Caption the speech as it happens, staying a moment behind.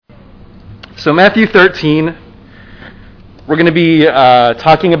So Matthew 13, we're going to be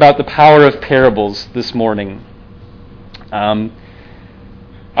talking about the power of parables this morning. I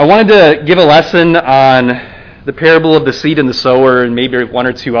wanted to give a lesson on the parable of the seed and the sower and maybe one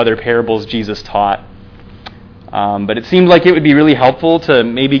or two other parables Jesus taught. But it seemed like it would be really helpful to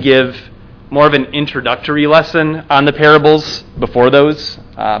maybe give more of an introductory lesson on the parables before those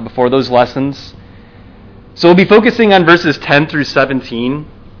lessons. So we'll be focusing on verses 10 through 17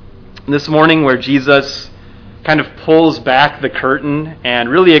 this morning, where Jesus kind of pulls back the curtain and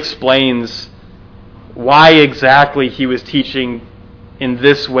really explains why exactly he was teaching in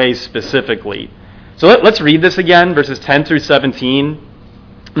this way specifically. So let's read this again, verses 10 through 17,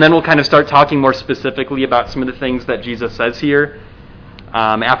 and then we'll kind of start talking more specifically about some of the things that Jesus says here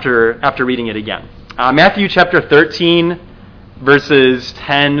after reading it again. Matthew chapter 13, verses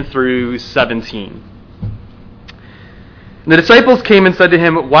 10 through 17. And the disciples came and said to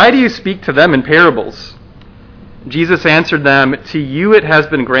him, "Why do you speak to them in parables?" Jesus answered them, "To you it has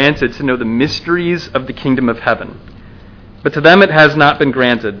been granted to know the mysteries of the kingdom of heaven, but to them it has not been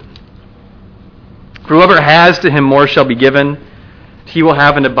granted. For whoever has, to him more shall be given, he will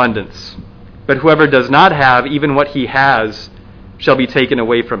have an abundance. But whoever does not have, even what he has, shall be taken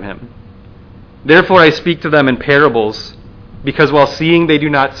away from him. Therefore I speak to them in parables, because while seeing they do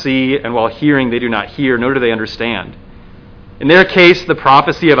not see, and while hearing they do not hear, nor do they understand. In their case, the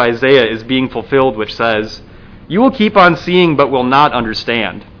prophecy of Isaiah is being fulfilled, which says, 'You will keep on seeing, but will not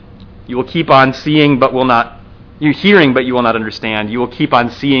understand. You will keep on seeing, but will not... You hearing, but you will not understand. You will keep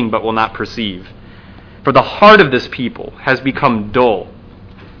on seeing, but will not perceive. For the heart of this people has become dull.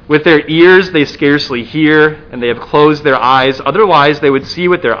 With their ears they scarcely hear, and they have closed their eyes. Otherwise they would see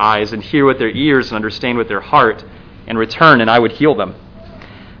with their eyes, and hear with their ears, and understand with their heart, and return, and I would heal them.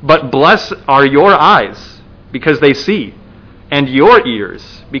 But blessed are your eyes, because they see, and your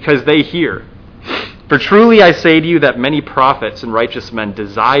ears, because they hear. For truly I say to you that many prophets and righteous men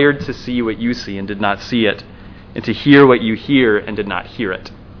desired to see what you see and did not see it, and to hear what you hear and did not hear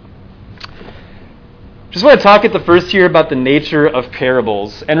it." Just want to talk at the first here about the nature of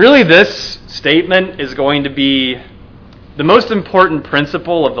parables. And really this statement is going to be the most important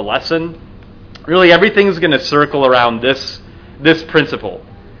principle of the lesson. Really everything's going to circle around this principle.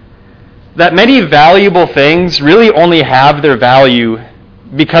 That many valuable things really only have their value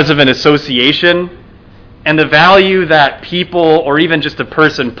because of an association and the value that people or even just a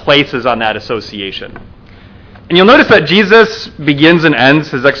person places on that association. And you'll notice that Jesus begins and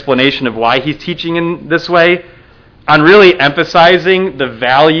ends his explanation of why he's teaching in this way on really emphasizing the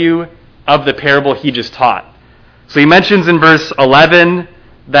value of the parable he just taught. So he mentions in verse 11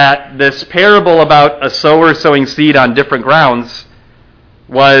 that this parable about a sower sowing seed on different grounds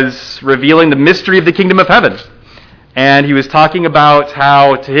was revealing the mystery of the kingdom of heaven. And he was talking about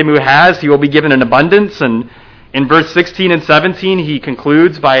how to him who has, he will be given an abundance. And in verse 16 and 17, he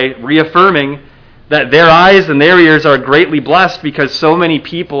concludes by reaffirming that their eyes and their ears are greatly blessed because so many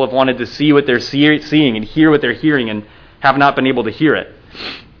people have wanted to see what they're seeing and hear what they're hearing and have not been able to hear it.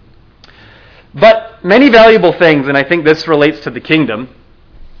 But many valuable things, and I think this relates to the kingdom,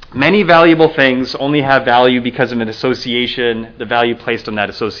 many valuable things only have value because of an association, the value placed on that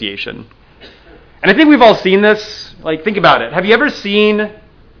association. And I think we've all seen this. Like, think about it. Have you ever seen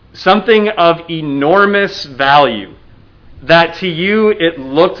something of enormous value that to you it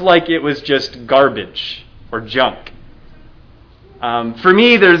looked like it was just garbage or junk? For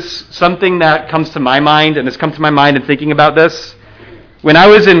me, there's something that comes to my mind, and has come to my mind in thinking about this. When I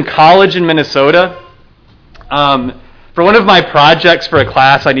was in college in Minnesota, for one of my projects for a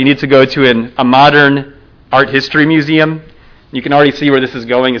class, I needed to go to a modern art history museum. You can already see where this is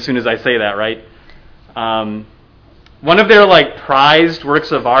going as soon as I say that, right? One of their prized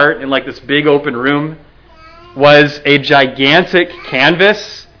works of art in this big open room was a gigantic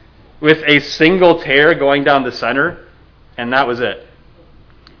canvas with a single tear going down the center, and that was it.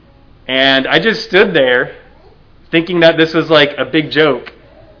 And I just stood there thinking that this was a big joke,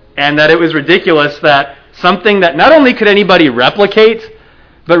 and that it was ridiculous that something that not only could anybody replicate,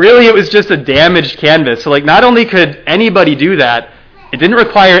 but really it was just a damaged canvas. So not only could anybody do that, it didn't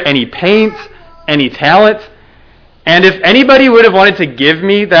require any paint, any talent. And if anybody would have wanted to give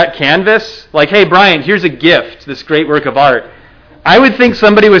me that canvas, hey, Brian, here's a gift, this great work of art, I would think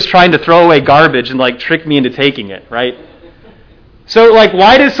somebody was trying to throw away garbage and trick me into taking it, right? So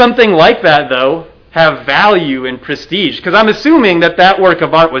why does something like that, though, have value and prestige? Because I'm assuming that work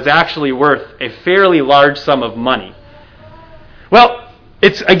of art was actually worth a fairly large sum of money. Well,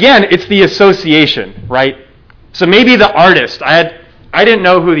 it's the association, right? So maybe the artist, I didn't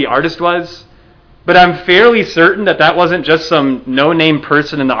know who the artist was, but I'm fairly certain that that wasn't just some no-name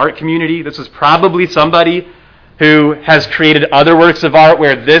person in the art community. This was probably somebody who has created other works of art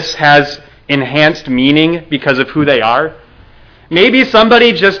where this has enhanced meaning because of who they are. Maybe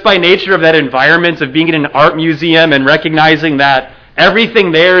somebody just by nature of that environment of being in an art museum and recognizing that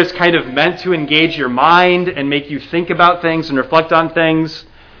everything there is kind of meant to engage your mind and make you think about things and reflect on things.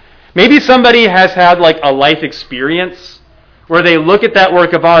 Maybe somebody has had like a life experience where they look at that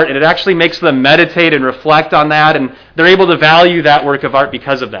work of art and it actually makes them meditate and reflect on that, and they're able to value that work of art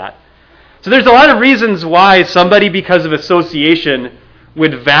because of that. So there's a lot of reasons why somebody, because of association,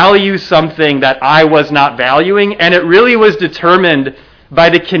 would value something that I was not valuing, and it really was determined by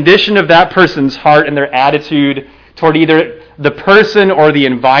the condition of that person's heart and their attitude toward either the person or the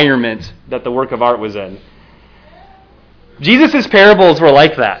environment that the work of art was in. Jesus' parables were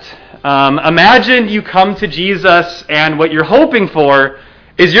like that. Imagine you come to Jesus and what you're hoping for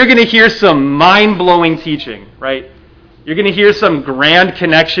is you're going to hear some mind-blowing teaching, right? You're going to hear some grand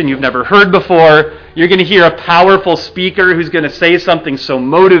connection you've never heard before. You're going to hear a powerful speaker who's going to say something so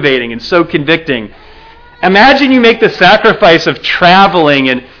motivating and so convicting. Imagine you make the sacrifice of traveling,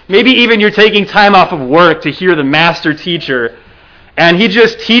 and maybe even you're taking time off of work to hear the master teacher, and he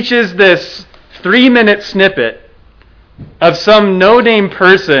just teaches this 3-minute snippet of some no-name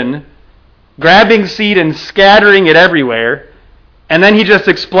person grabbing seed and scattering it everywhere, and then he just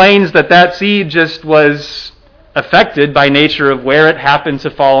explains that that seed just was affected by nature of where it happened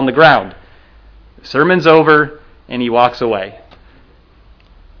to fall on the ground. The sermon's over, and he walks away.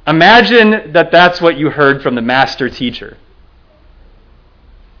 Imagine that that's what you heard from the master teacher.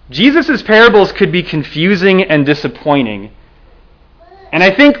 Jesus' parables could be confusing and disappointing. And I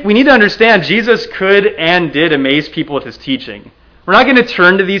think we need to understand Jesus could and did amaze people with his teaching. We're not going to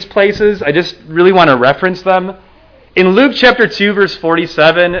turn to these places. I just really want to reference them. In Luke chapter 2, verse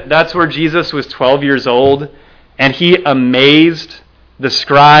 47, that's where Jesus was 12 years old, and he amazed the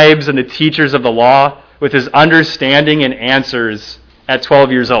scribes and the teachers of the law with his understanding and answers at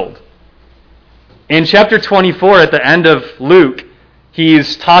 12 years old. In chapter 24, at the end of Luke,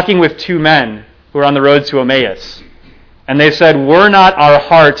 he's talking with 2 men who are on the road to Emmaus. And they said, "Were not our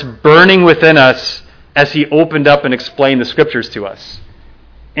hearts burning within us as he opened up and explained the scriptures to us?"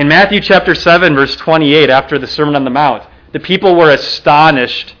 In Matthew chapter 7, verse 28, after the Sermon on the Mount, the people were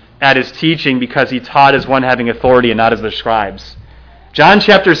astonished at his teaching because he taught as one having authority and not as their scribes. John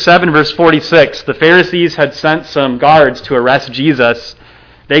chapter 7, verse 46, the Pharisees had sent some guards to arrest Jesus.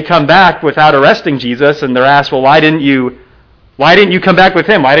 They come back without arresting Jesus, and they're asked, "Well, why didn't you come back with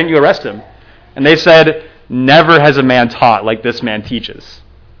him? Why didn't you arrest him?" And they said, "Never has a man taught like this man teaches."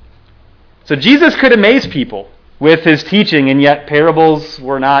 So Jesus could amaze people with his teaching, and yet parables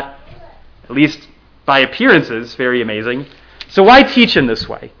were not, at least by appearances, very amazing. So why teach in this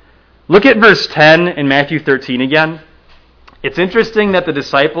way? Look at verse 10 in Matthew 13 again. It's interesting that the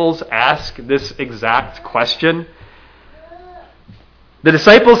disciples ask this exact question. The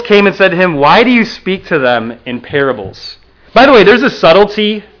disciples came and said to him, "Why do you speak to them in parables?" By the way, there's a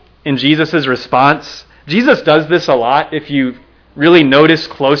subtlety in Jesus' response. Jesus does this a lot. If you really notice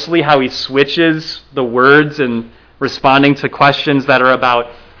closely how he switches the words in responding to questions that are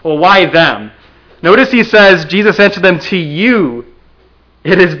about, well, why them? Notice he says, Jesus answered them, "To you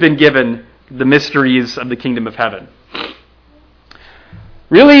it has been given the mysteries of the kingdom of heaven."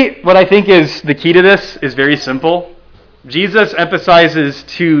 Really, what I think is the key to this is very simple. Jesus emphasizes,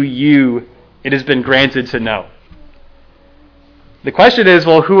 "To you it has been granted to know." The question is,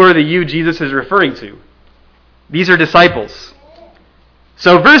 well, who are the you Jesus is referring to? These are disciples.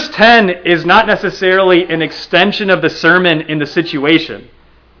 So verse 10 is not necessarily an extension of the sermon in the situation.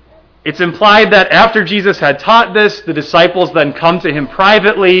 It's implied that after Jesus had taught this, the disciples then come to him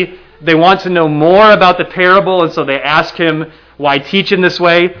privately. They want to know more about the parable, and so they ask him, "Why teach in this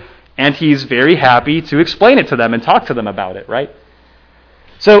way?" And he's very happy to explain it to them and talk to them about it, right?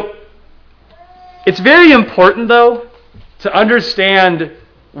 So it's very important, though, to understand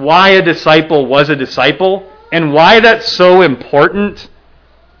why a disciple was a disciple and why that's so important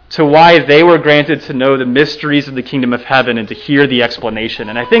to why they were granted to know the mysteries of the kingdom of heaven and to hear the explanation.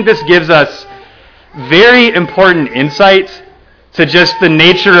 And I think this gives us very important insight to just the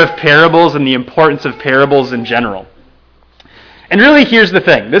nature of parables and the importance of parables in general. And really, here's the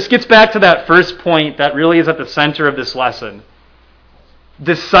thing. This gets back to that first point that really is at the center of this lesson.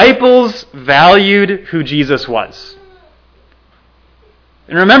 Disciples valued who Jesus was.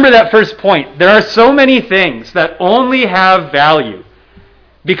 And remember that first point. There are so many things that only have value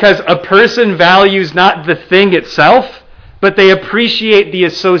because a person values not the thing itself, but they appreciate the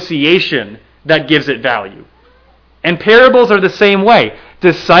association that gives it value. And parables are the same way.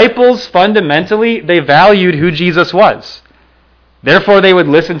 Disciples, fundamentally, they valued who Jesus was. Therefore, they would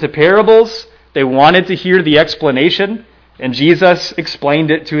listen to parables. They wanted to hear the explanation, and Jesus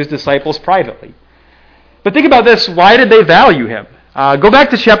explained it to his disciples privately. But think about this. Why did they value him? Go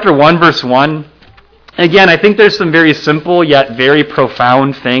back to chapter 1, verse 1. Again, I think there's some very simple yet very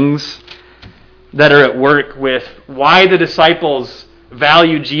profound things that are at work with why the disciples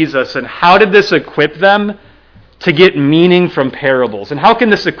value Jesus and how did this equip them to get meaning from parables. And how can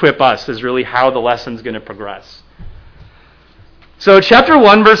this equip us is really how the lesson's going to progress. So chapter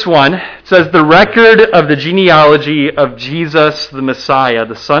 1, verse 1 says, the record of the genealogy of Jesus the Messiah,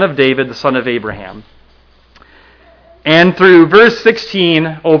 the son of David, the son of Abraham. And through verse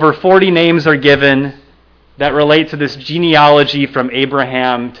 16, over 40 names are given that relate to this genealogy from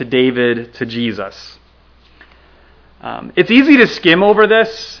Abraham to David to Jesus. It's easy to skim over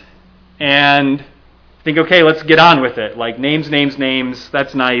this and think, okay, let's get on with it. Like names,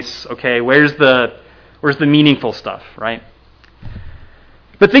 that's nice. Okay, where's the meaningful stuff, right?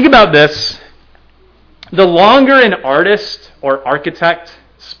 But think about this. The longer an artist or architect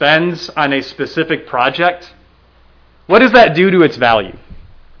spends on a specific project, what does that do to its value?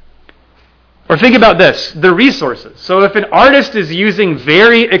 Or think about this, the resources. So if an artist is using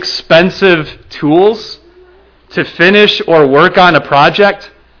very expensive tools to finish or work on a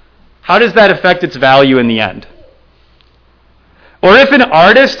project, how does that affect its value in the end? Or if an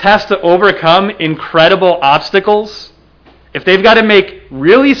artist has to overcome incredible obstacles, if they've got to make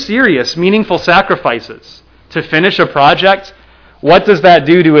really serious, meaningful sacrifices to finish a project, what does that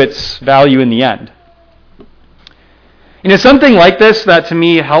do to its value in the end? Something like this that to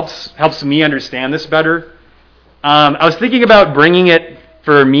me helps me understand this better. I was thinking about bringing it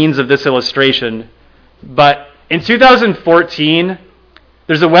for means of this illustration, but in 2014,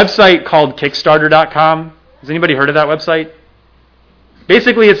 there's a website called Kickstarter.com. Has anybody heard of that website?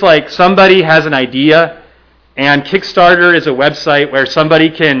 Basically, it's like somebody has an idea, and Kickstarter is a website where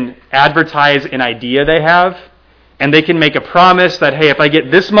somebody can advertise an idea they have, and they can make a promise that, hey, if I get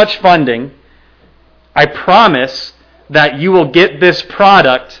this much funding, I promise that you will get this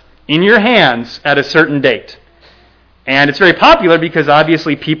product in your hands at a certain date. And it's very popular because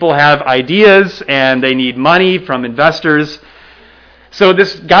obviously people have ideas and they need money from investors. So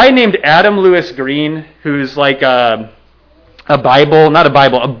this guy named Adam Lewis Green, who's like a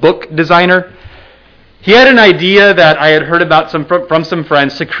book designer, he had an idea that I had heard about from some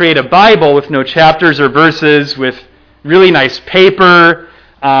friends to create a Bible with no chapters or verses, with really nice paper,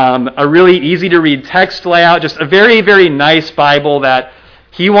 a really easy-to-read text layout, just a very, very nice Bible that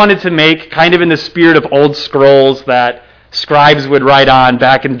he wanted to make kind of in the spirit of old scrolls that scribes would write on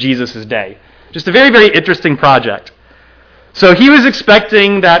back in Jesus' day. Just a very, very interesting project. So he was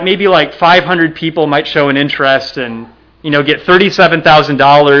expecting that maybe like 500 people might show an interest and, get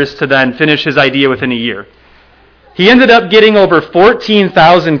 $37,000 to then finish his idea within a year. He ended up getting over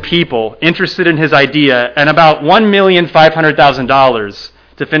 14,000 people interested in his idea and about $1,500,000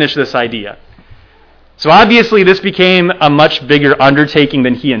 to finish this idea. So obviously this became a much bigger undertaking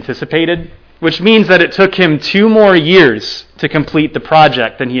than he anticipated, which means that it took him 2 more years to complete the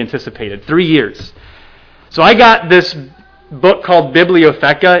project than he anticipated, 3 years. So I got this book called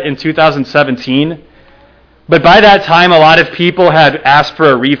Bibliotheca in 2017, but by that time a lot of people had asked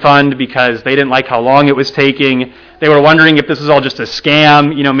for a refund because they didn't like how long it was taking. They were wondering if this was all just a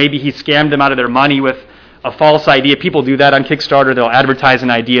scam. Maybe he scammed them out of their money with a false idea. People do that on Kickstarter. They'll advertise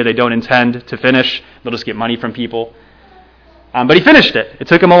an idea they don't intend to finish. They'll just get money from people. But he finished it. It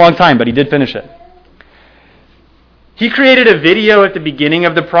took him a long time, but he did finish it. He created a video at the beginning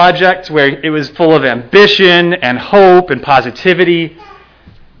of the project where it was full of ambition and hope and positivity.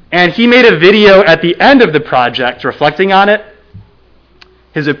 And he made a video at the end of the project reflecting on it.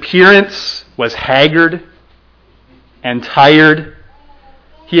 His appearance was haggard and tired.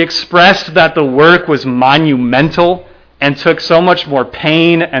 He expressed that the work was monumental and took so much more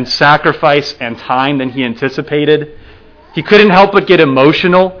pain and sacrifice and time than he anticipated. He couldn't help but get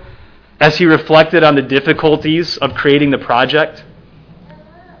emotional as he reflected on the difficulties of creating the project.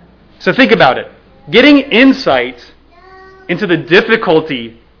 So think about it. Getting insight into the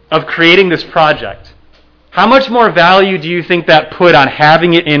difficulty of creating this project, how much more value do you think that put on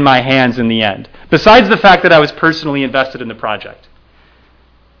having it in my hands in the end, besides the fact that I was personally invested in the project?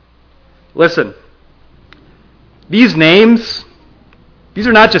 Listen, these names, these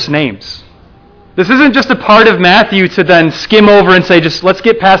are not just names. This isn't just a part of Matthew to then skim over and say, just let's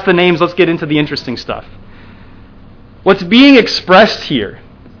get past the names, let's get into the interesting stuff. What's being expressed here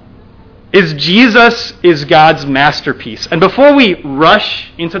is Jesus is God's masterpiece. And before we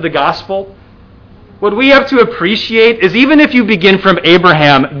rush into the gospel, what we have to appreciate is even if you begin from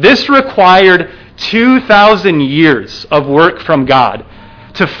Abraham, this required 2,000 years of work from God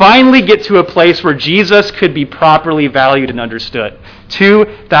to finally get to a place where Jesus could be properly valued and understood.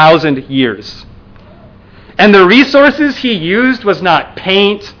 2,000 years. And the resources he used was not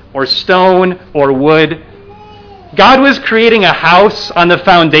paint or stone or wood. God was creating a house on the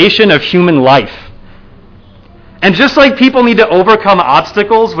foundation of human life. And just like people need to overcome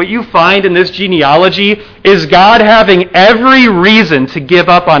obstacles, what you find in this genealogy is God having every reason to give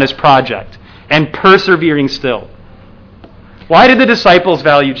up on his project and persevering still. Why did the disciples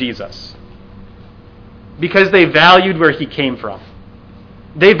value Jesus? Because they valued where he came from.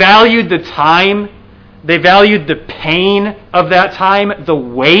 They valued the time. They valued the pain of that time, the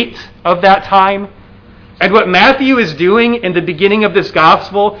weight of that time. And what Matthew is doing in the beginning of this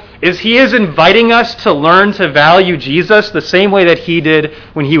gospel is he is inviting us to learn to value Jesus the same way that he did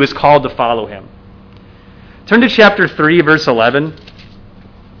when he was called to follow him. Turn to chapter 3, verse 11.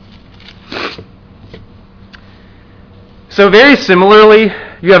 So very similarly,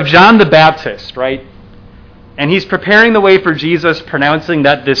 you have John the Baptist, right? And he's preparing the way for Jesus, pronouncing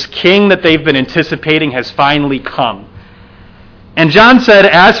that this king that they've been anticipating has finally come. And John said,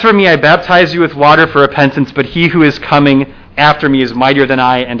 "As for me, I baptize you with water for repentance, but he who is coming after me is mightier than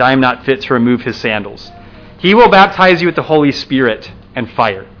I, and I am not fit to remove his sandals. He will baptize you with the Holy Spirit and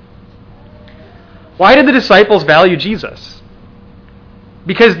fire." Why did the disciples value Jesus?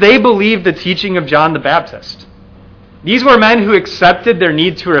 Because they believed the teaching of John the Baptist. These were men who accepted their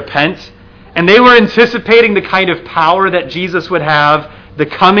need to repent, and they were anticipating the kind of power that Jesus would have, the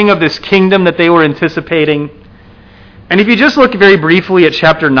coming of this kingdom that they were anticipating. And if you just look very briefly at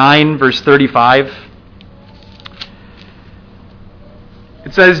chapter 9, verse 35,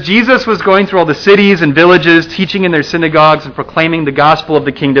 it says, Jesus was going through all the cities and villages, teaching in their synagogues and proclaiming the gospel of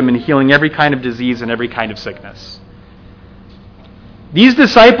the kingdom and healing every kind of disease and every kind of sickness. These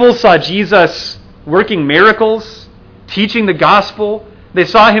disciples saw Jesus working miracles, teaching the gospel. They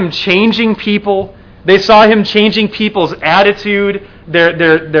saw him changing people. They saw him changing people's attitude,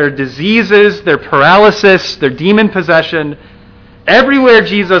 their diseases, their paralysis, their demon possession. Everywhere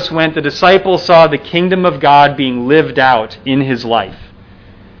Jesus went, the disciples saw the kingdom of God being lived out in his life.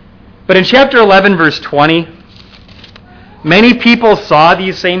 But in chapter 11, verse 20, many people saw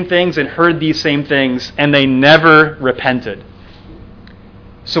these same things and heard these same things, and they never repented.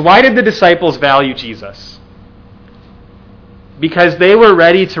 So why did the disciples value Jesus? Because they were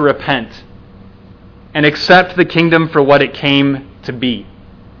ready to repent and accept the kingdom for what it came to be.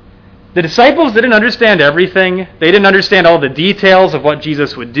 The disciples didn't understand everything. They didn't understand all the details of what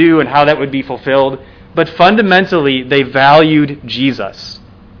Jesus would do and how that would be fulfilled. But fundamentally, they valued Jesus.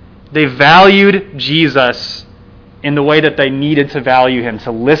 They valued Jesus in the way that they needed to value him,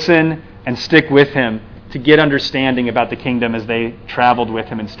 to listen and stick with him, to get understanding about the kingdom as they traveled with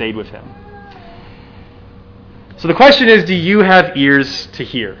him and stayed with him. So the question is, do you have ears to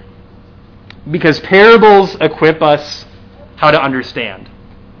hear? Because parables equip us how to understand.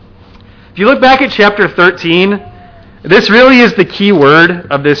 If you look back at chapter 13, this really is the key word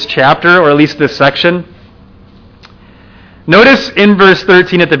of this chapter, or at least this section. Notice in verse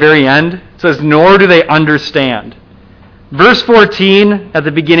 13 at the very end, it says, "Nor do they understand." Verse 14, at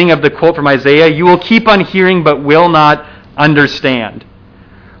the beginning of the quote from Isaiah, "You will keep on hearing but will not understand."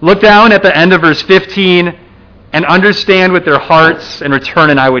 Look down at the end of verse 15, "And understand with their hearts and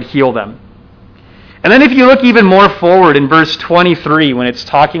return and I would heal them." And then if you look even more forward in verse 23, when it's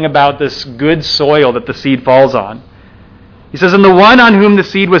talking about this good soil that the seed falls on, he says, "And the one on whom the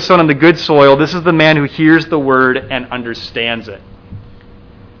seed was sown on the good soil, this is the man who hears the word and understands it."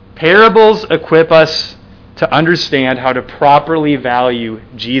 Parables equip us to understand how to properly value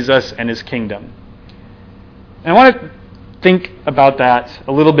Jesus and his kingdom. And I want to think about that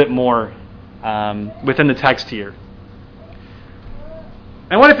a little bit more within the text here.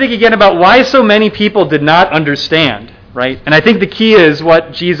 I want to think again about why so many people did not understand, right? And I think the key is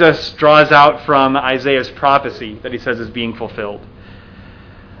what Jesus draws out from Isaiah's prophecy that he says is being fulfilled.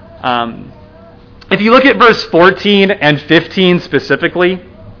 If you look at verse 14 and 15 specifically, it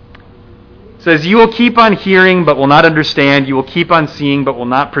says, "You will keep on hearing but will not understand. You will keep on seeing but will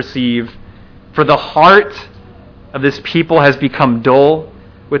not perceive. For the heart of this people has become dull.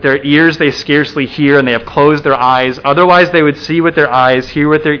 With their ears they scarcely hear, and they have closed their eyes. Otherwise they would see with their eyes, hear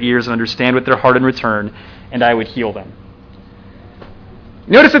with their ears, and understand with their heart in return, and I would heal them."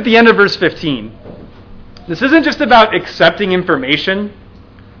 Notice at the end of verse 15, this isn't just about accepting information,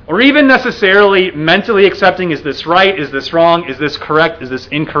 or even necessarily mentally accepting, is this right, is this wrong, is this correct, is this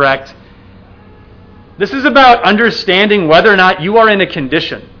incorrect. This is about understanding whether or not you are in a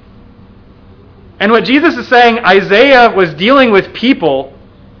condition. And what Jesus is saying, Isaiah was dealing with people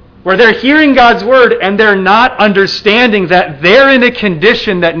where they're hearing God's word and they're not understanding that they're in a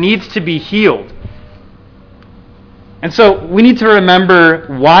condition that needs to be healed. And so we need to remember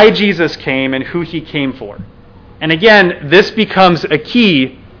why Jesus came and who he came for. And again, this becomes a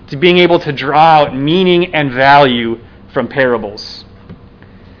key to being able to draw out meaning and value from parables.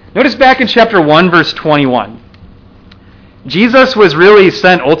 Notice back in chapter 1, verse 21. Jesus was really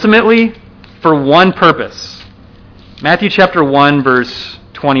sent ultimately for one purpose. Matthew chapter 1, verse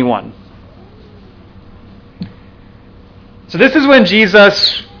 21. So this is when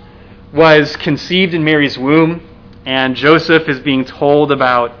Jesus was conceived in Mary's womb, and Joseph is being told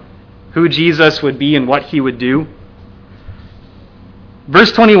about who Jesus would be and what he would do.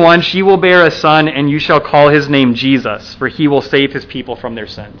 Verse 21, she will bear a son, and you shall call his name Jesus, for he will save his people from their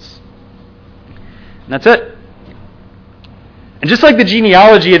sins. And that's it. And just like the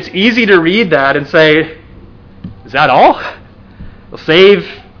genealogy, it's easy to read that and say, is that all? He'll save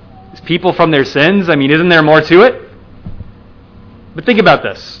his people from their sins? I mean, isn't there more to it? But think about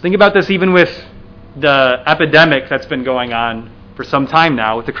this. Think about this even with the epidemic that's been going on for some time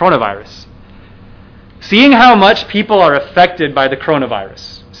now with the coronavirus. Seeing how much people are affected by the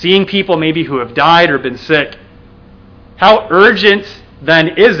coronavirus, seeing people maybe who have died or been sick, how urgent then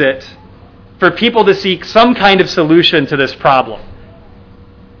is it for people to seek some kind of solution to this problem?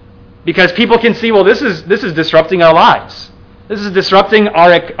 Because people can see, well, this is disrupting our lives. This is disrupting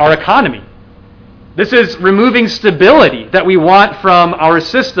our economy. This is removing stability that we want from our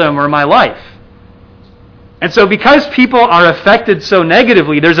system or my life. And so because people are affected so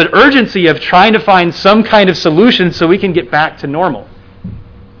negatively, there's an urgency of trying to find some kind of solution so we can get back to normal.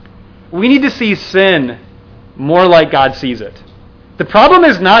 We need to see sin more like God sees it. The problem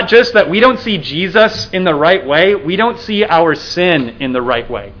is not just that we don't see Jesus in the right way, we don't see our sin in the right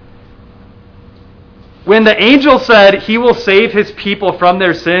way. When the angel said he will save his people from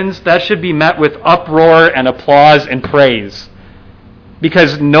their sins, that should be met with uproar and applause and praise.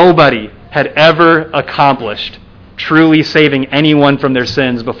 Because nobody had ever accomplished truly saving anyone from their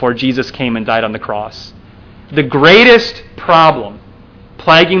sins before Jesus came and died on the cross. The greatest problem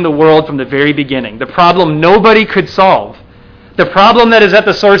plaguing the world from the very beginning, the problem nobody could solve, the problem that is at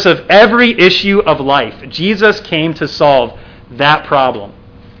the source of every issue of life, Jesus came to solve that problem.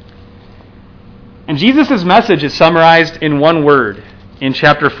 And Jesus' message is summarized in one word in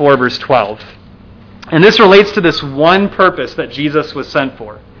chapter 4, verse 12. And this relates to this one purpose that Jesus was sent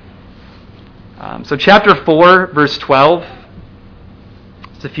for. So chapter 4, verse 12,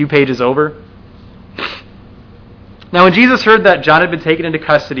 it's a few pages over. Now when Jesus heard that John had been taken into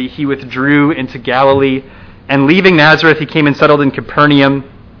custody, he withdrew into Galilee, and leaving Nazareth, he came and settled in Capernaum.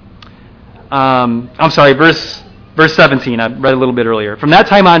 Verse 17, I read a little bit earlier. From that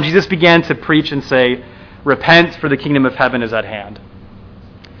time on, Jesus began to preach and say, "Repent, for the kingdom of heaven is at hand."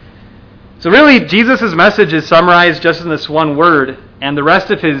 So really, Jesus' message is summarized just in this one word, and the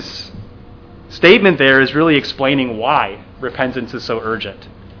rest of his statement there is really explaining why repentance is so urgent.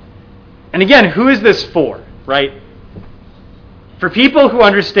 And again, who is this for, right? For people who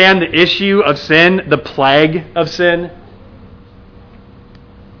understand the issue of sin, the plague of sin,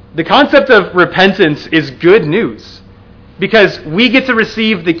 the concept of repentance is good news because we get to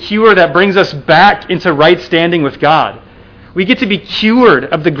receive the cure that brings us back into right standing with God. We get to be cured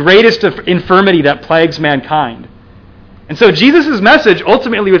of the greatest of infirmity that plagues mankind. And so Jesus' message,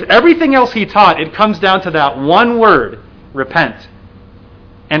 ultimately, with everything else he taught, it comes down to that one word, repent.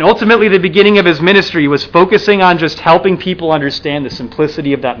 And ultimately, the beginning of his ministry was focusing on just helping people understand the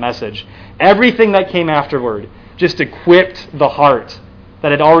simplicity of that message. Everything that came afterward just equipped the heart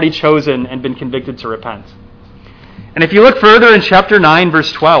that had already chosen and been convicted to repent. And if you look further in chapter 9,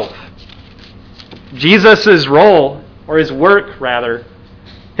 verse 12, Jesus' role, or his work rather,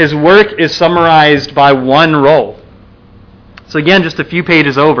 his work is summarized by one role. So again, just a few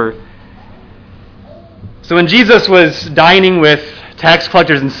pages over. So when Jesus was dining with tax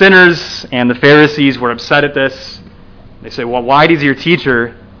collectors and sinners, and the Pharisees were upset at this, they say, well, why does your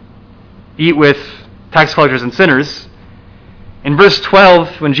teacher eat with tax collectors and sinners? In verse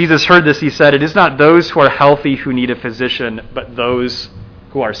 12, when Jesus heard this, he said, "It is not those who are healthy who need a physician, but those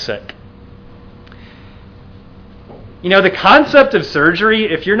who are sick." You know, the concept of surgery,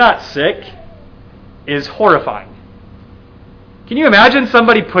 if you're not sick, is horrifying. Can you imagine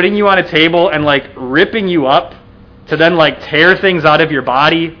somebody putting you on a table and ripping you up to then tear things out of your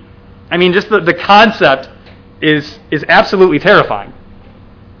body? I mean, just the concept is absolutely terrifying.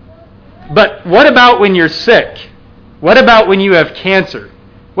 But what about when you're sick? What about when you have cancer?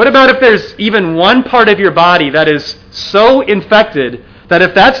 What about if there's even one part of your body that is so infected that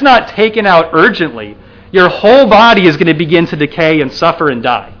if that's not taken out urgently, your whole body is going to begin to decay and suffer and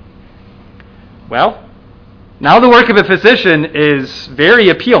die. Well, now the work of a physician is very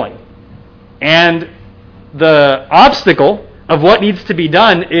appealing. And the obstacle of what needs to be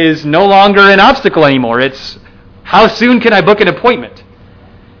done is no longer an obstacle anymore. It's how soon can I book an appointment?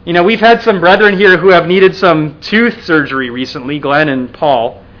 You know, we've had some brethren here who have needed some tooth surgery recently, Glenn and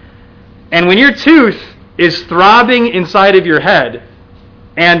Paul. And when your tooth is throbbing inside of your head,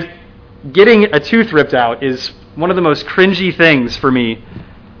 and getting a tooth ripped out is one of the most cringy things for me.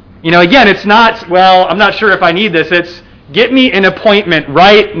 You know, again, it's not, well, I'm not sure if I need this. It's, get me an appointment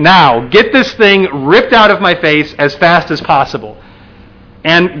right now. Get this thing ripped out of my face as fast as possible.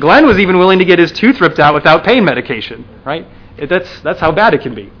 And Glenn was even willing to get his tooth ripped out without pain medication, right? That's how bad it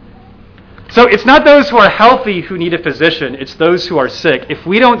can be. So it's not those who are healthy who need a physician. It's those who are sick. If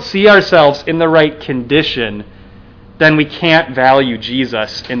we don't see ourselves in the right condition, then we can't value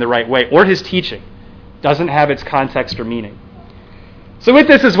Jesus in the right way, or his teaching doesn't have its context or meaning. So with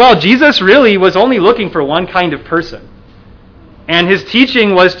this as well, Jesus really was only looking for one kind of person. And his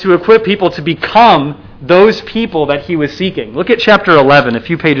teaching was to equip people to become those people that he was seeking. Look at chapter 11, a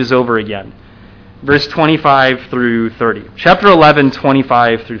few pages over again. Verse 25 through 30. Chapter 11,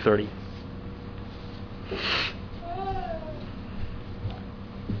 25 through 30.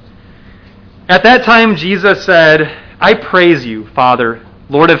 At that time Jesus said, I praise you, Father,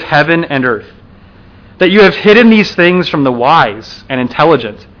 Lord of heaven and earth, that you have hidden these things from the wise and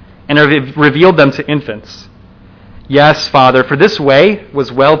intelligent and have revealed them to infants. Yes, Father, for this way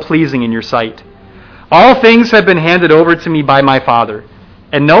was well-pleasing in your sight. All things have been handed over to me by my Father,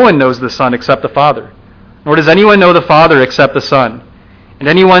 and no one knows the Son except the Father, nor does anyone know the Father except the Son, and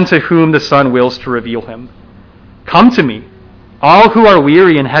anyone to whom the Son wills to reveal him. Come to me, all who are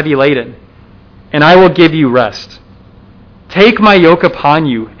weary and heavy laden, and I will give you rest. Take my yoke upon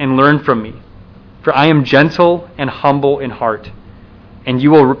you and learn from me, for I am gentle and humble in heart, and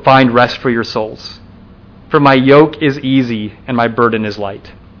you will find rest for your souls. For my yoke is easy and my burden is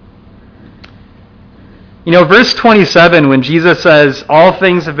light. You know, verse 27, when Jesus says, all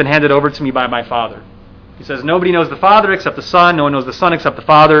things have been handed over to me by my Father. He says, nobody knows the Father except the Son, no one knows the Son except the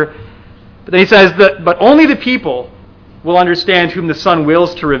Father. But then he says, but only the people will understand whom the Son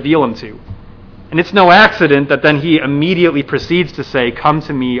wills to reveal him to. And it's no accident that then he immediately proceeds to say, come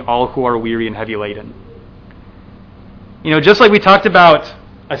to me, all who are weary and heavy laden. You know, just like we talked about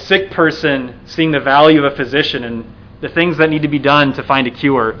a sick person seeing the value of a physician and the things that need to be done to find a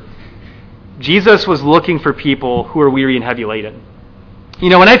cure, Jesus was looking for people who are weary and heavy laden. You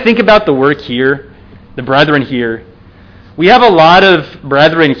know, when I think about the work here, the brethren here, we have a lot of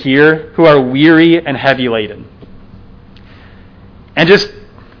brethren here who are weary and heavy laden. And just,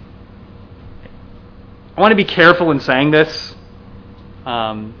 I want to be careful in saying this,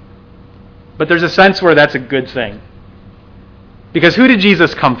 but there's a sense where that's a good thing. Because who did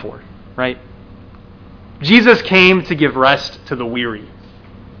Jesus come for, right? Jesus came to give rest to the weary,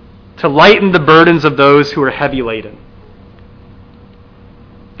 to lighten the burdens of those who are heavy laden.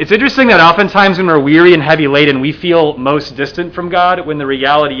 It's interesting that oftentimes when we're weary and heavy laden, we feel most distant from God, when the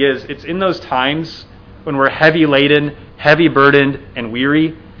reality is it's in those times when we're heavy laden, heavy burdened, and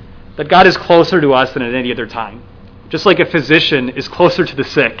weary, that God is closer to us than at any other time. Just like a physician is closer to the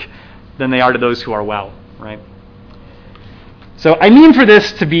sick than they are to those who are well, right? So I mean for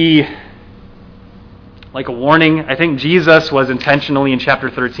this to be like a warning. I think Jesus was intentionally in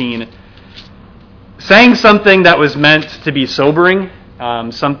chapter 13 saying something that was meant to be sobering,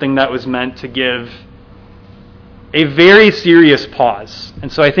 something that was meant to give a very serious pause.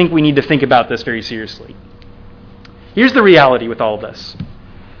 And so I think we need to think about this very seriously. Here's the reality with all of this.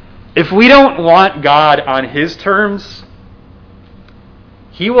 If we don't want God on his terms,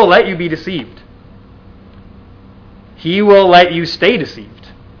 he will let you be deceived. He will let you stay deceived.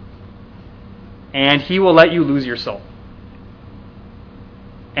 And he will let you lose your soul.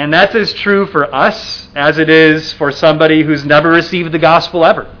 And that's as true for us as it is for somebody who's never received the gospel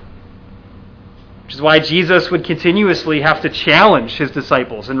ever. Which is why Jesus would continuously have to challenge his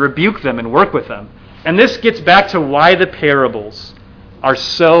disciples and rebuke them and work with them. And this gets back to why the parables are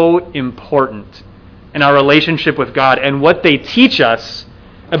so important in our relationship with God and what they teach us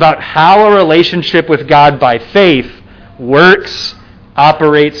about how a relationship with God by faith works,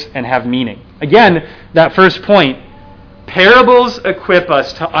 operates, and have meaning. Again, that first point, parables equip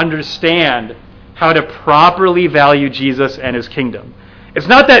us to understand how to properly value Jesus and his kingdom. It's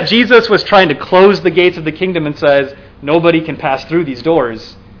not that Jesus was trying to close the gates of the kingdom and says, nobody can pass through these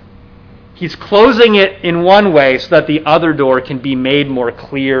doors. He's closing it in one way so that the other door can be made more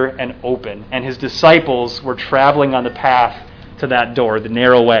clear and open. And his disciples were traveling on the path to that door, the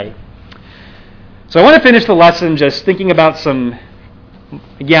narrow way. So I want to finish the lesson just thinking about some,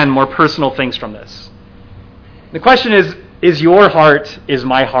 again, more personal things from this. The question is your heart, is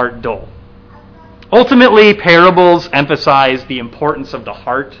my heart dull? Ultimately, parables emphasize the importance of the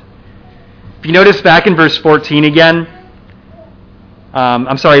heart. If you notice back in verse 14 again,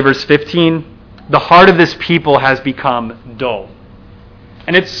 verse 15, the heart of this people has become dull.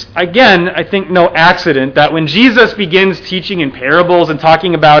 And it's, again, I think no accident that when Jesus begins teaching in parables and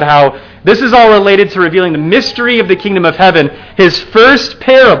talking about how this is all related to revealing the mystery of the kingdom of heaven, his first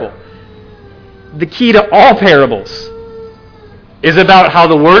parable, the key to all parables, is about how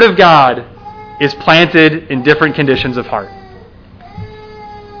the Word of God is planted in different conditions of heart.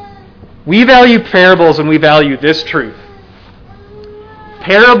 We value parables and we value this truth.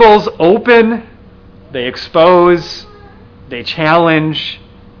 Parables open, they expose, they challenge,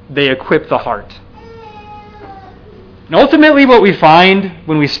 they equip the heart. And ultimately what we find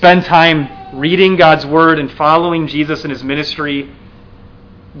when we spend time reading God's Word and following Jesus in His ministry,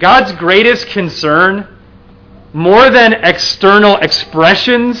 God's greatest concern, more than external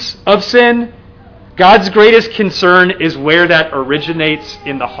expressions of sin, God's greatest concern is where that originates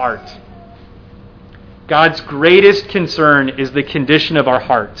in the heart. God's greatest concern is the condition of our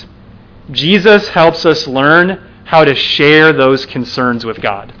heart. Jesus helps us learn how to share those concerns with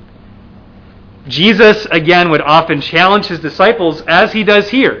God. Jesus, again, would often challenge his disciples, as he does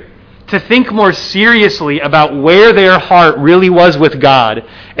here, to think more seriously about where their heart really was with God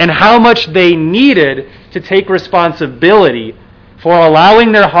and how much they needed to take responsibility for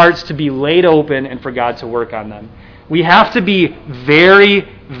allowing their hearts to be laid open and for God to work on them. We have to be very,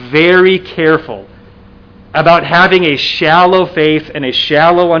 very careful about having a shallow faith and a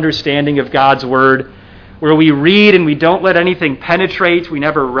shallow understanding of God's Word, where we read and we don't let anything penetrate, we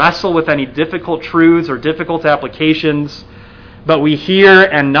never wrestle with any difficult truths or difficult applications, but we hear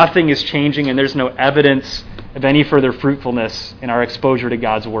and nothing is changing and there's no evidence of any further fruitfulness in our exposure to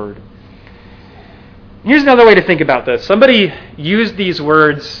God's Word. Here's another way to think about this. Somebody used these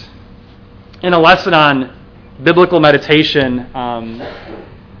words in a lesson on biblical meditation,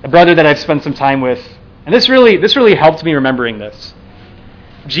 a brother that I've spent some time with. And this really helped me remembering this.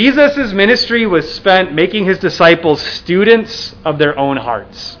 Jesus' ministry was spent making his disciples students of their own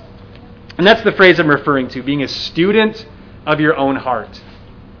hearts. And that's the phrase I'm referring to, being a student of your own heart.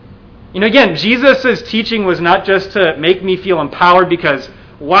 Again, Jesus' teaching was not just to make me feel empowered because,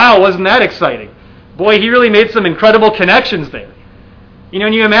 wow, wasn't that exciting? Boy, he really made some incredible connections there.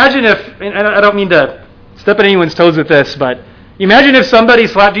 And you imagine if, and I don't mean to step on anyone's toes with this, but imagine if somebody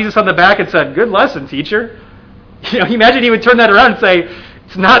slapped Jesus on the back and said, "Good lesson, teacher." Imagine he would turn that around and say,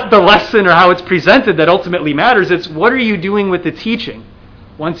 it's not the lesson or how it's presented that ultimately matters. It's what are you doing with the teaching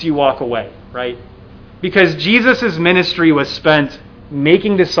once you walk away, right? Because Jesus' ministry was spent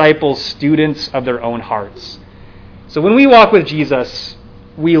making disciples students of their own hearts. So when we walk with Jesus,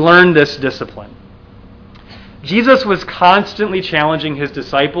 we learn this discipline. Jesus was constantly challenging his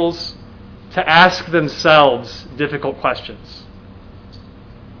disciples to ask themselves difficult questions.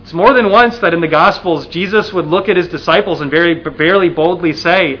 It's more than once that in the Gospels, Jesus would look at his disciples and very boldly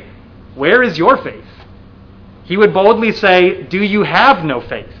say, "Where is your faith?" He would boldly say, "Do you have no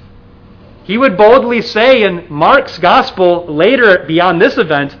faith?" He would boldly say in Mark's Gospel, later beyond this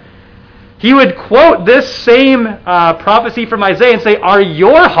event, he would quote this same prophecy from Isaiah and say, "Are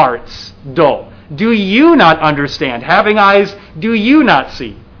your hearts dull? Do you not understand? Having eyes, do you not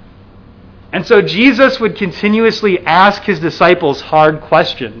see?" And so Jesus would continuously ask his disciples hard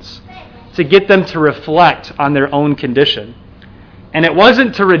questions to get them to reflect on their own condition. And it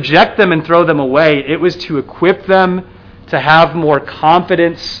wasn't to reject them and throw them away. It was to equip them to have more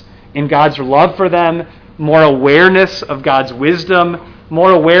confidence in God's love for them, more awareness of God's wisdom,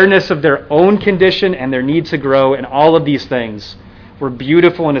 more awareness of their own condition and their need to grow, and all of these things were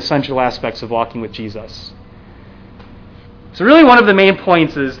beautiful and essential aspects of walking with Jesus. So really one of the main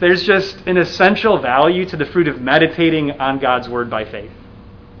points is there's just an essential value to the fruit of meditating on God's Word by faith.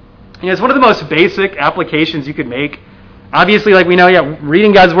 It's one of the most basic applications you could make. Obviously, like we know,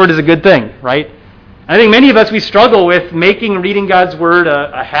 reading God's Word is a good thing, right? I think many of us, we struggle with making reading God's Word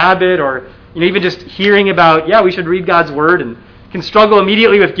a habit, or even just hearing about, we should read God's Word, and can struggle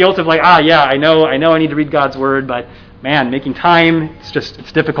immediately with guilt of like, I know I need to read God's Word, but man, making time,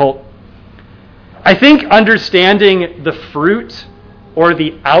 it's difficult. I think understanding the fruit or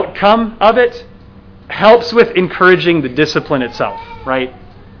the outcome of it helps with encouraging the discipline itself, right?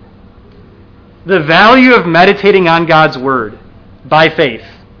 The value of meditating on God's Word by faith.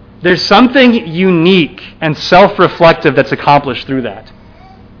 There's something unique and self-reflective that's accomplished through that.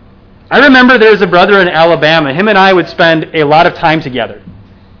 I remember there was a brother in Alabama. Him and I would spend a lot of time together.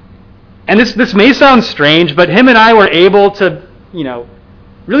 And this may sound strange, but him and I were able to,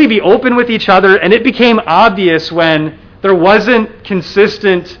 really be open with each other, and it became obvious when there wasn't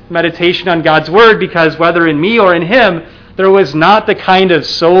consistent meditation on God's Word, because whether in me or in him, there was not the kind of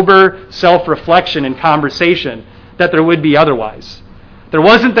sober self-reflection and conversation that there would be otherwise. There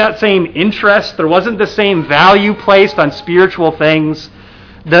wasn't that same interest. There wasn't the same value placed on spiritual things.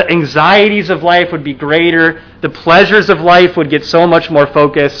 The anxieties of life would be greater. The pleasures of life would get so much more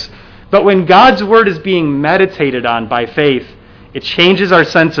focus. But when God's Word is being meditated on by faith, it changes our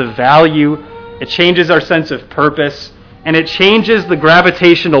sense of value, it changes our sense of purpose, and it changes the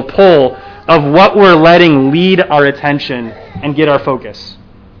gravitational pull of what we're letting lead our attention and get our focus.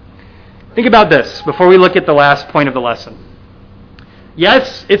 Think about this before we look at the last point of the lesson.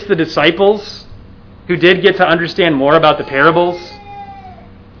 Yes, it's the disciples who did get to understand more about the parables,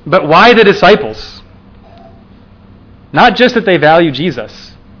 but why the disciples? Not just that they value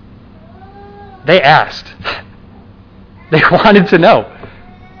Jesus. They asked. They wanted to know.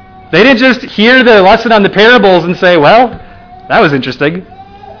 They didn't just hear the lesson on the parables and say, well, that was interesting.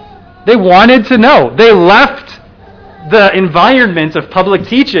 They wanted to know. They left the environment of public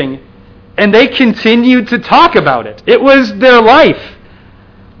teaching and they continued to talk about it. It was their life.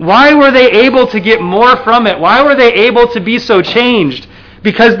 Why were they able to get more from it? Why were they able to be so changed?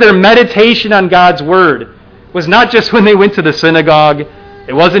 Because their meditation on God's Word was not just when they went to the synagogue.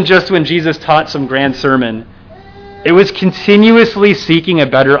 It wasn't just when Jesus taught some grand sermon. It was continuously seeking a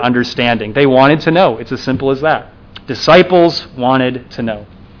better understanding. They wanted to know. It's as simple as that. Disciples wanted to know.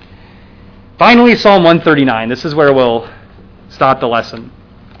 Finally, Psalm 139. This is where we'll stop the lesson.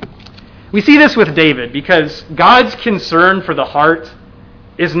 We see this with David because God's concern for the heart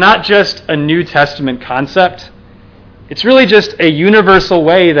is not just a New Testament concept. It's really just a universal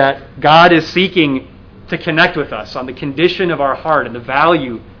way that God is seeking to connect with us on the condition of our heart and the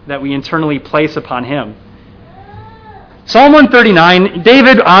value that we internally place upon Him. Psalm 139,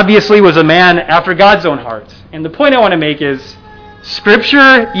 David obviously was a man after God's own heart. And the point I want to make is,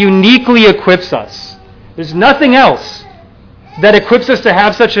 Scripture uniquely equips us. There's nothing else that equips us to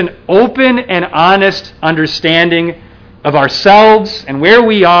have such an open and honest understanding of ourselves and where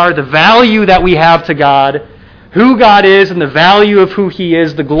we are, the value that we have to God, who God is and the value of who He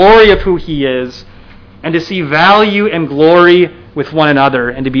is, the glory of who He is, and to see value and glory with one another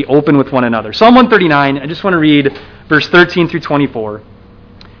and to be open with one another. Psalm 139, I just want to read verse 13 through 24.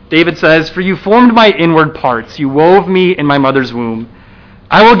 David says, "For you formed my inward parts, you wove me in my mother's womb.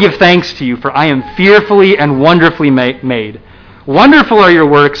 I will give thanks to you, for I am fearfully and wonderfully made. Wonderful are your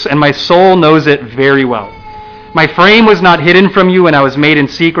works, and my soul knows it very well. My frame was not hidden from you when I was made in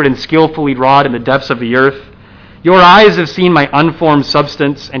secret and skillfully wrought in the depths of the earth. Your eyes have seen my unformed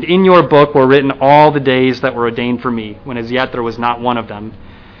substance, and in your book were written all the days that were ordained for me, when as yet there was not one of them.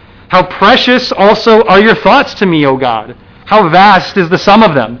 How precious also are your thoughts to me, O God! How vast is the sum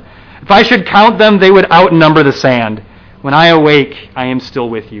of them! If I should count them, they would outnumber the sand. When I awake, I am still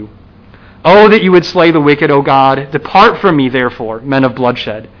with you. Oh, that you would slay the wicked, O God! Depart from me, therefore, men of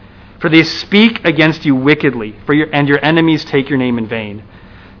bloodshed. For they speak against you wickedly, and your enemies take your name in vain.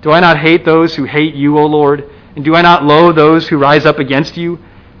 Do I not hate those who hate you, O Lord? And do I not loathe those who rise up against you?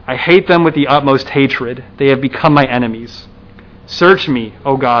 I hate them with the utmost hatred. They have become my enemies. Search me,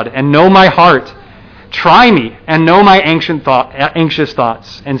 O God, and know my heart. Try me, and know my anxious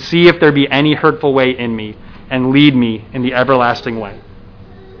thoughts, and see if there be any hurtful way in me, and lead me in the everlasting way."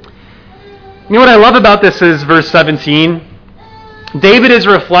 You know what I love about this is verse 17. David is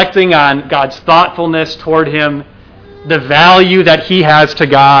reflecting on God's thoughtfulness toward him, the value that he has to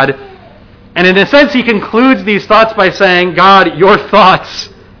God. And in a sense, he concludes these thoughts by saying, God, your thoughts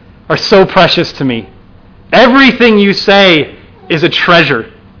are so precious to me. Everything you say is a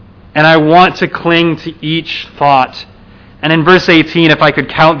treasure, and I want to cling to each thought. And in verse 18, if I could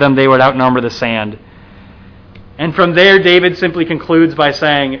count them, they would outnumber the sand. And from there, David simply concludes by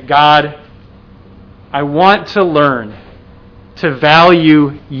saying, God, I want to learn to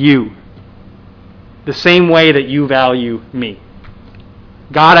value you the same way that you value me.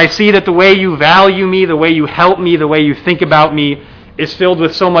 God, I see that the way you value me, the way you help me, the way you think about me is filled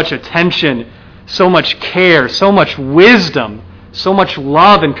with so much attention, so much care, so much wisdom, so much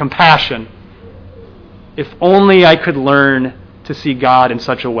love and compassion. If only I could learn to see God in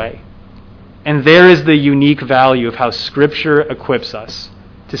such a way. And there is the unique value of how Scripture equips us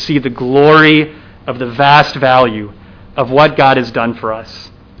to see the glory of the vast value of what God has done for us,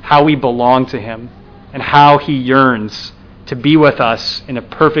 how we belong to Him, and how He yearns to be with us in a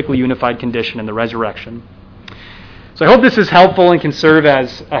perfectly unified condition in the resurrection. So I hope this is helpful and can serve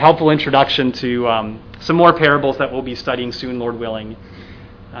as a helpful introduction to some more parables that we'll be studying soon, Lord willing.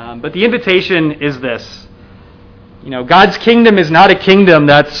 But the invitation is this. God's kingdom is not a kingdom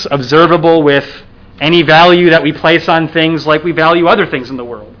that's observable with any value that we place on things like we value other things in the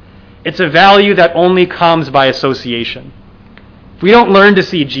world. It's a value that only comes by association. If we don't learn to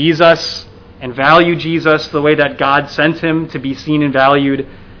see Jesus and value Jesus the way that God sent him to be seen and valued,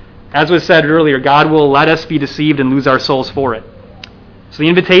 as was said earlier, God will let us be deceived and lose our souls for it. So the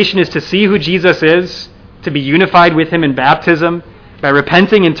invitation is to see who Jesus is, to be unified with him in baptism, by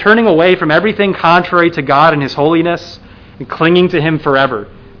repenting and turning away from everything contrary to God and his holiness, and clinging to him forever,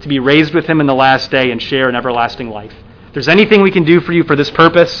 to be raised with him in the last day and share an everlasting life. If there's anything we can do for you for this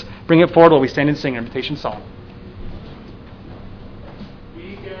purpose, bring it forward while we stand and sing an invitation song.